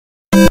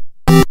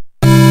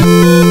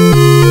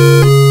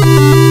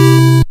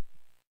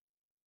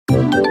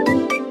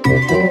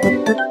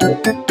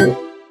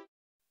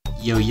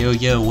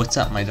Yo, what's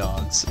up my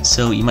dogs?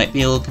 So you might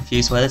be a little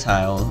confused by the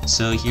title,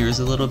 so here's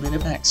a little bit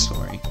of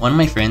backstory. One of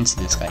my friends,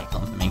 this guy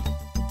Company,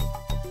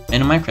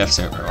 in a Minecraft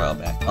server a while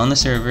back. On the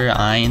server,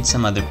 I and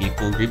some other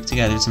people grouped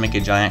together to make a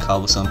giant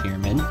cobblestone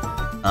pyramid.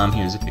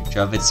 Here's a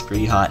picture of it, it's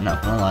pretty hot,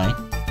 not gonna lie.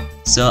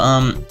 So,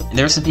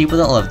 there were some people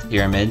that loved the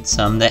pyramid,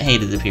 some that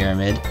hated the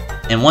pyramid,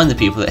 and one of the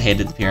people that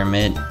hated the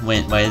pyramid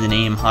went by the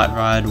name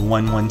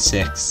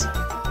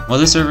HotRod116. While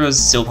the server was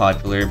still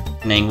popular,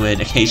 Nang would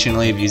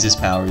occasionally abuse his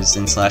powers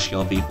and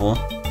kill people.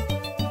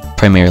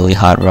 Primarily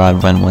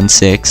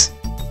HotRod116.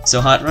 So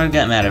Hot Rod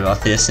got mad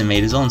about this and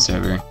made his own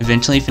server.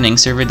 Eventually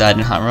Fning's server died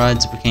and Hot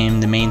Rod's became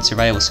the main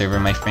survival server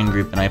my friend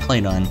group and I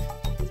played on.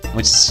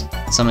 Which,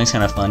 something's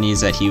kinda funny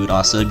is that he would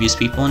also abuse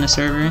people in the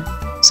server.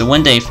 So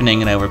one day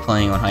Fning and I were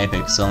playing on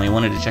Hypixel and we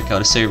wanted to check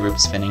out a server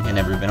because Fning had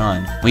never been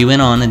on. We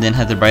went on and then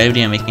had the bright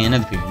idea of making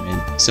another pyramid.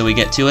 So we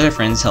get two other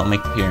friends to help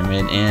make the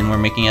pyramid and we're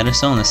making out of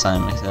stone this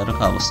time instead of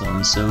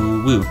cobblestone, so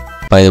woo.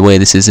 By the way,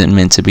 this isn't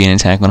meant to be an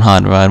attack on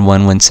Hot Rod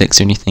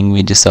 116 or anything,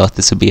 we just thought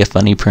this would be a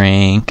funny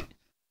prank.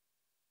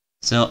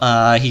 So,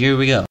 here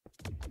we go.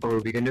 Are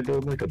we gonna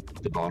build, like,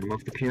 the bottom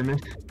of the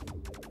pyramid?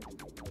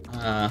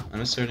 I'm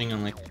just starting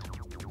on, like,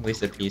 at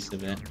least a piece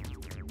of it.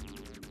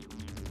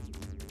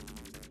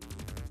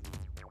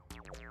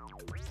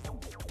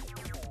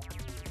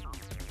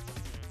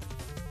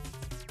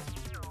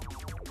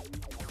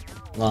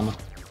 Llama.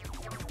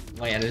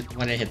 Why did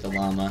I hit the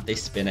llama? They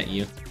spit at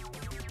you.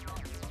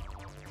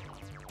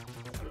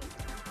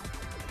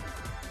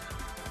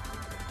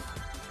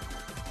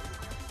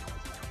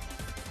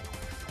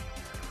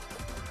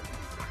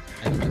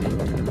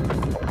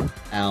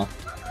 Ow.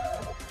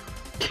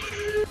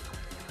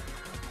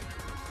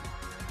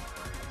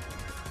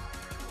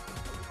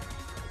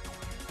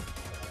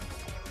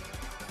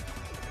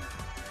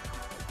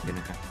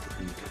 Gonna have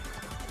to eat.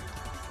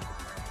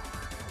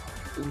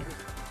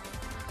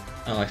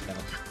 Oh, I fell.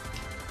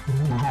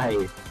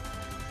 Why?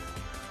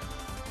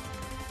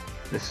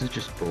 This is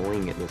just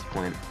bullying at this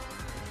point.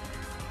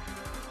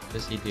 What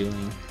is he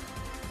doing?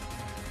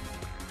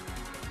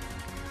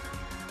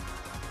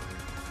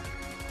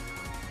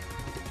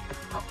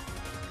 I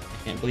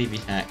can't believe he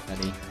hacked,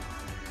 Cuddy.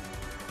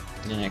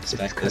 I didn't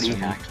expect this from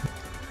him.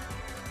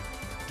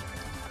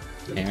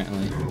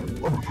 Apparently.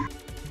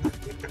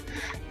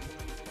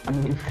 I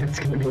mean, that's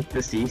gonna make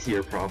this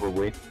easier,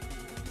 probably.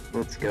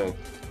 Let's go.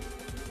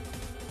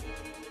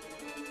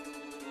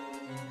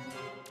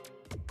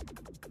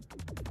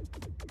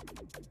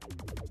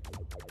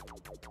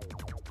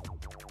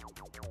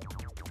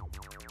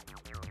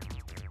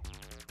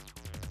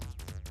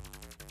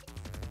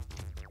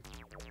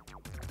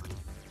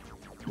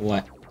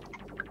 What?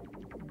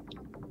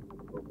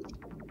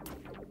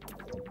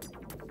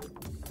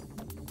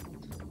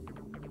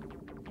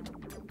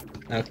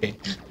 Okay.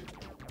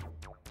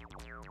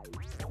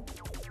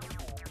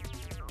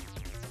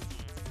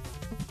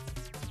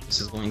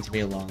 This is going to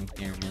be a long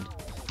pyramid.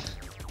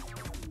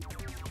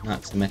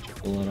 Not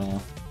symmetrical at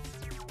all.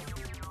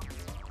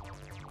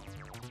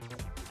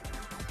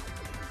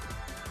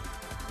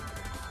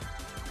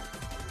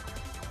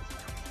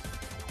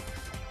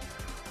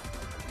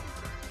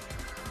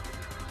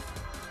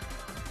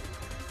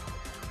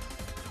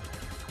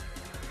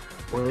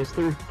 Why is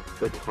there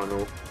a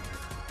tunnel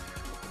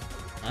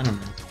I don't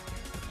know.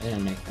 I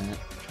didn't make that.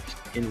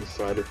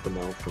 inside of the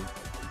mountain?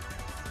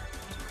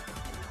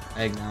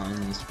 Egg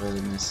Mountain is full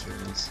of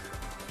mysteries.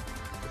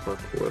 Fuck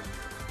what?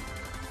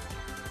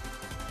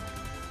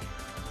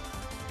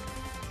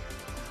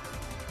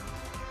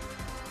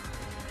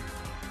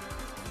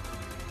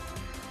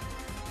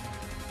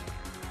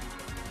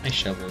 My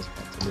shovel is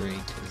about to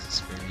break. This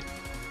is great.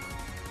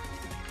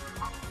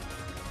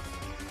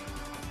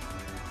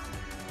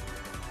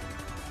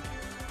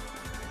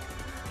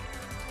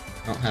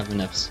 I don't have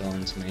enough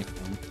stone to make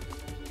one.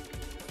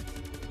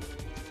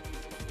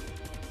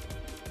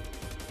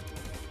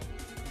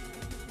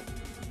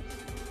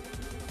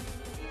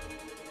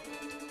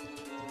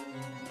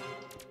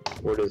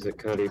 What is it,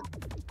 Cuddy?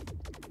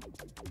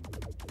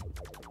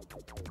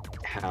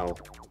 How?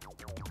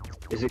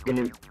 Is it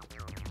gonna...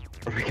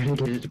 Are we gonna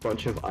get a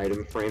bunch of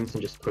item frames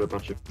and just put a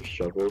bunch of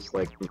shovels,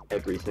 like, in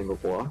every single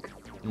block?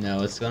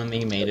 No, it's gonna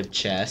be made of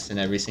chests, and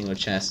every single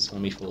chest is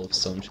gonna be full of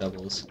stone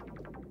shovels.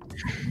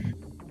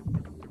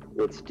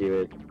 Let's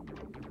do it.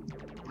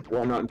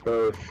 Why not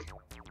both?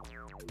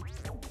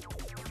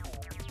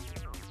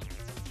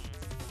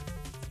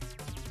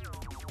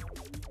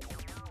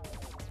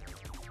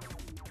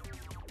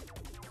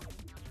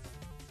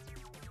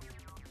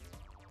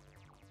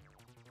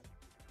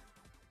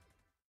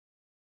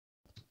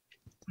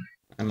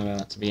 I'm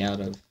about to be out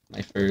of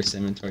my first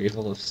inventory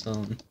full of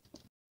stone.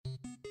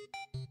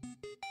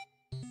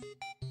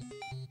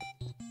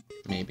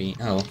 Maybe.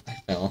 Oh, I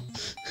fell.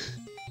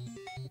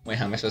 Wait,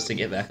 how am I supposed to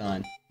get back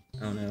on?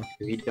 Oh no. Have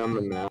you done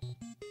the map?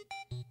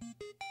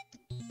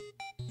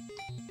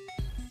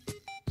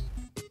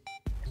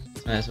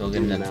 Might as well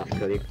get Do the another map,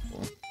 Cuddy.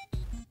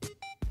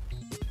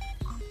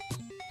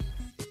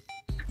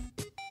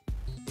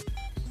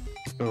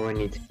 Oh, I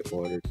need to get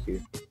water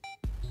too.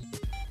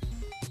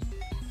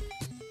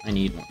 I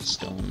need more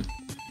stone.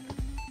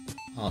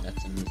 Oh,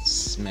 that's some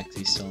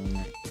smexy stone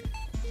right here.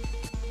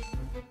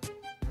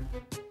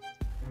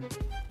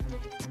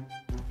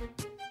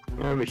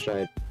 I wish I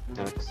had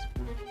axe.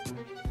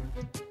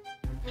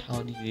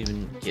 How do you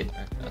even get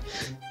back up?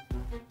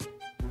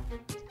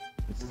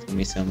 This is gonna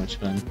be so much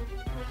fun.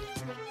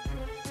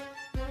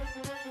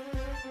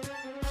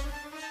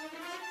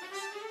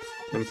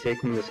 I'm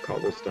taking this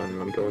cobblestone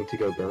and I'm going to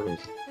go burn it.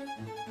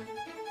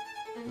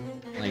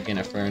 Like in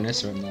a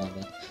furnace or in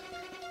lava?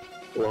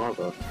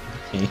 Lava.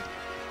 Okay.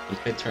 You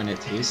could turn it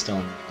to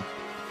stone.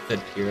 You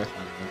could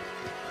purify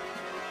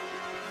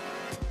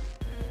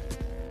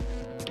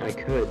it. I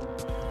could,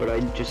 but I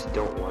just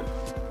don't want.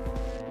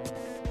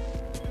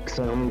 Because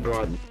I only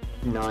brought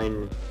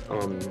 9,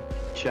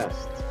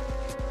 chests.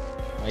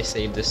 Why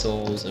save the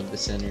souls of the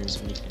sinners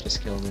when you can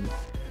just kill them?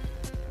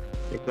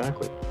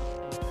 Exactly.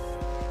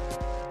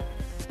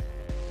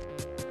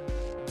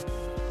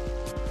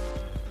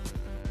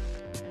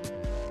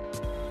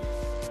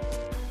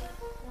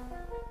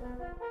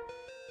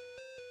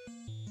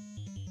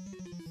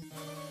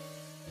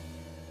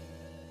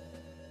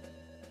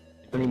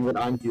 I mean, what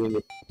I'm doing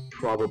is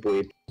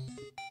probably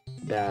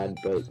bad,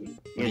 but, you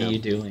What know. are you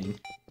doing?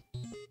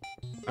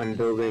 I'm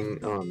building,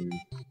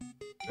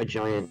 a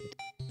giant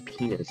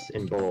penis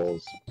and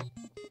balls.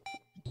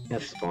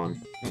 That's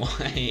fun.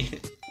 Why?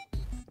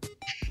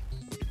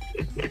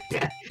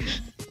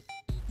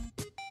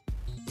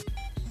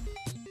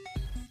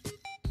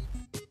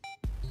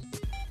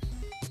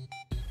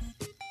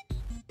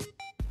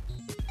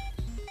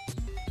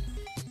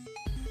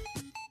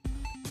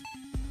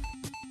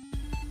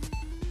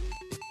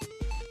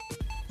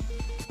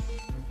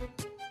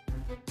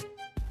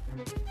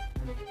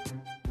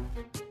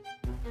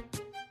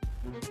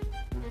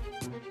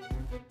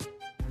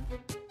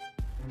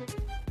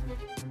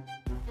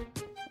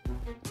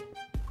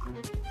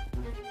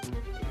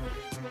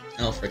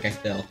 Oh frick, I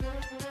fell.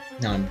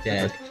 Now I'm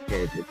dead.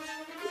 Okay,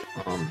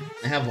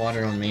 I have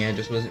water on me, I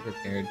just wasn't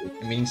prepared.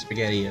 I'm eating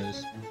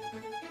SpaghettiOs.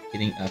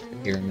 Getting up the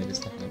pyramid is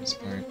definitely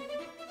smart.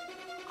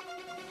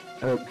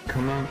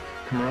 come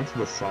around to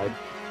the side.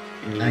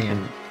 And you I can...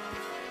 am.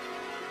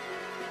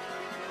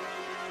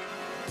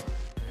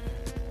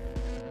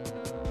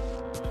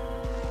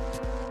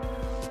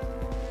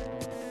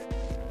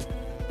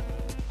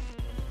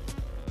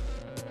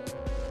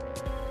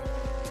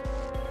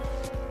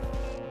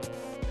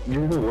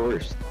 You're the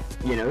worst.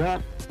 You know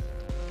that?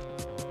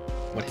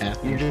 What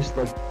happened? You're just,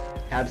 like,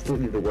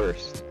 absolutely the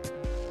worst.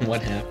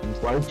 What happened?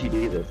 Why did you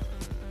do this?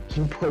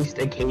 He placed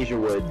acacia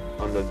wood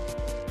on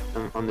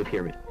the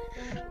pyramid.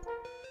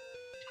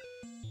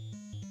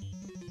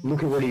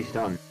 Look at what he's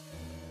done.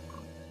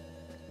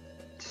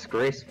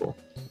 Disgraceful.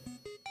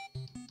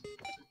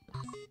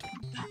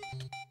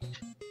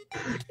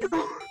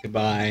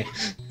 Goodbye.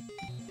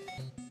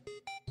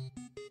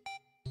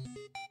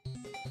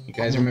 You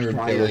guys remember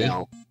Billy?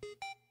 Now.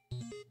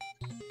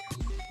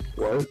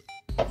 What?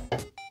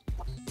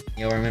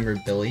 Y'all remember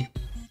Billy?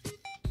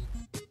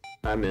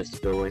 I miss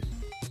Billy.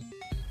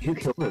 Who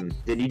killed him?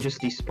 Did he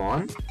just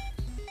despawn?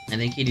 I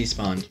think he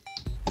despawned.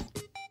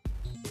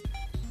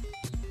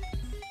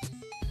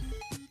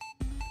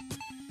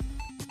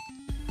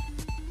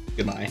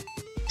 Goodbye.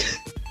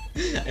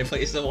 I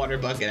placed the water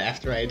bucket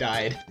after I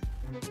died.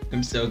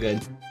 I'm so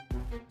good.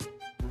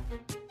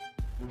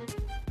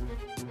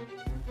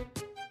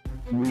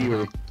 We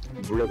were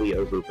really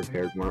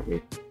over-prepared, weren't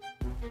we?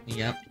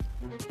 Yep.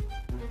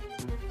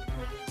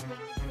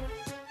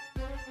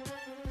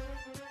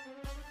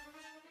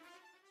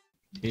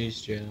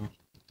 Who's Joe?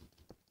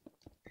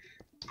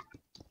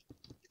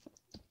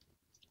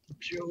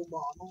 Joe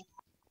Mama.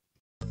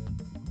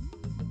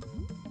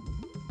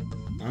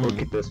 Oh.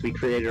 Look at this, we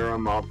created our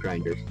own mob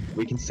grinders.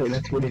 We can say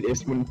that's what it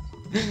is when...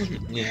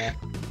 Yeah.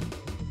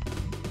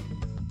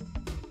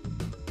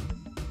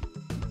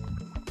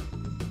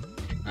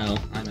 Oh,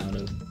 I'm out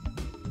of.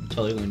 I'm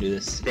totally gonna do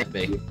this. Thank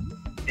Big. you.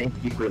 Thank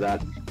you for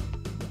that.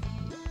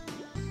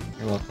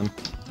 You're welcome.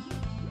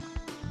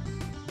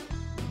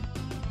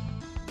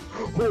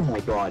 Oh my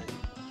god.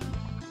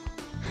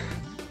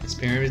 This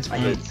pyramid's I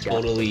gonna hate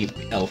totally.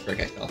 Oh, frick,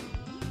 I fell.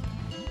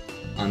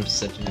 I'm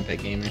such an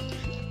epic gamer.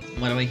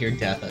 Why do I hear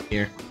death up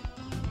here?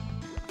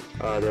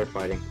 They're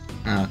fighting.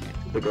 Oh, okay.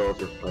 The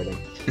girls are fighting.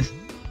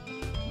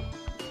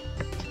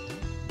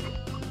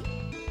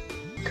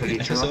 Could you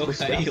turn So off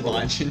the how you scaffolding?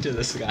 launch into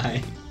the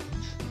sky?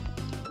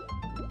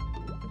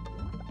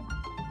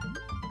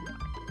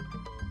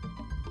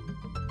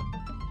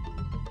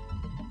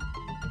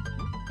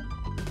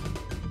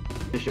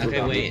 Finish it Okay,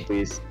 without me, wait.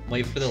 please.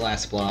 Wait for the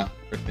last block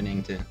for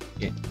Finning to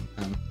get.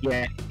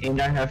 Yeah,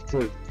 and I have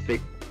to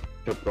fix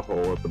up the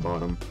hole at the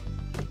bottom.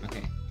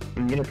 Okay.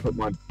 I'm gonna put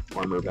my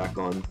armor back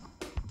on.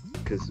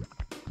 Cause...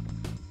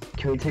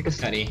 Can we take a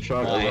Cutty,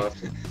 shot why? of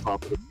the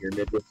top of the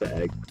pyramid with the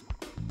egg?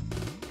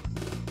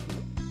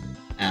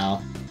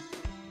 Ow.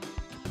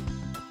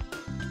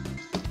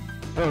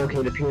 Oh,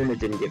 okay, the pyramid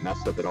didn't get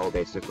messed up at all,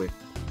 basically.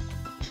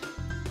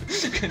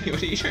 Cuddy,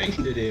 what are you trying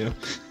to do?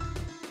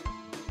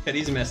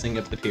 Cuddy's messing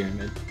up the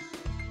pyramid.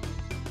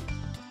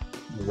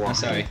 Why? I'm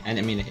sorry, I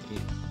didn't mean to hit you.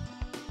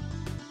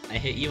 I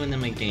hit you and then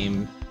my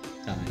game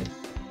died.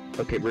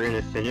 Okay, we're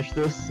gonna finish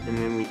this, and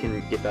then we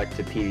can get back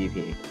to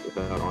PvP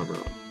without armor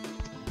on.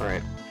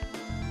 Alright.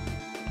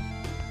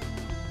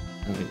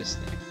 Let me just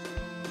think.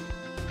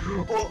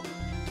 Oh!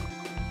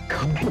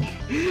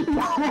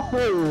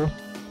 No!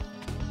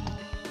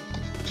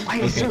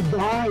 I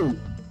survived!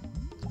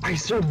 I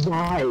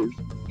survived!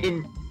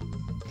 And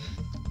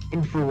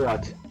for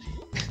what?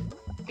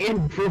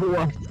 And for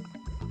what?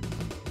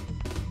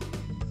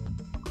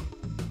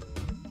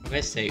 You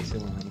guys take too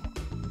long.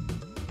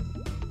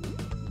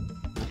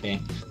 Okay.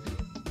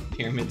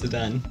 Pyramids are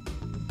done.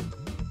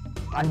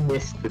 I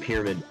missed the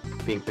pyramid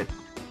being fit.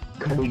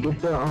 Can we get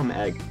the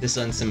egg? This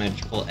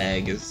unsymmetrical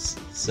egg is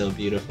so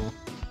beautiful.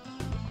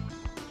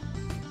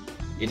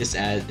 You just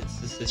add, it's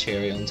just a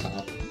cherry on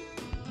top.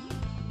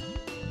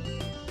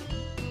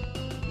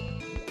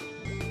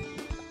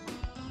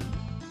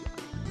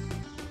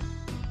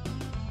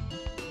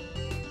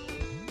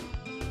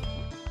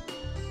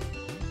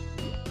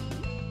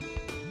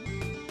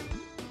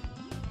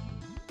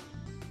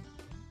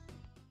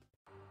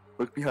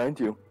 Look behind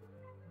you.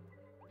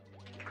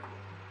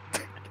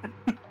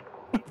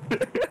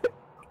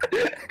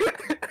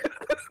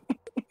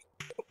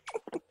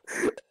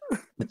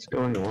 What's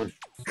going on?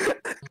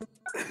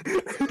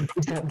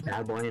 Is that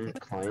bad lion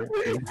client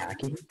thing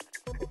hacking?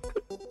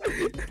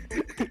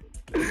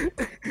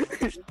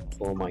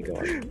 Oh my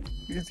god.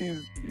 You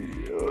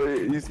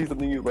see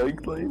something you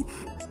like, Lane?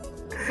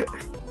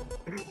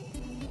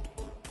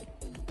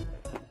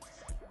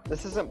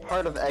 This isn't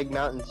part of Egg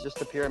Mountain, it's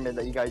just a pyramid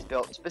that you guys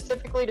built,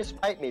 specifically to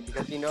spite me,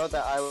 because you know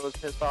that I was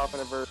pissed off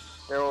whenever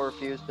Darryl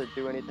refused to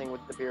do anything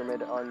with the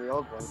pyramid on the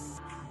old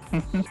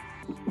one.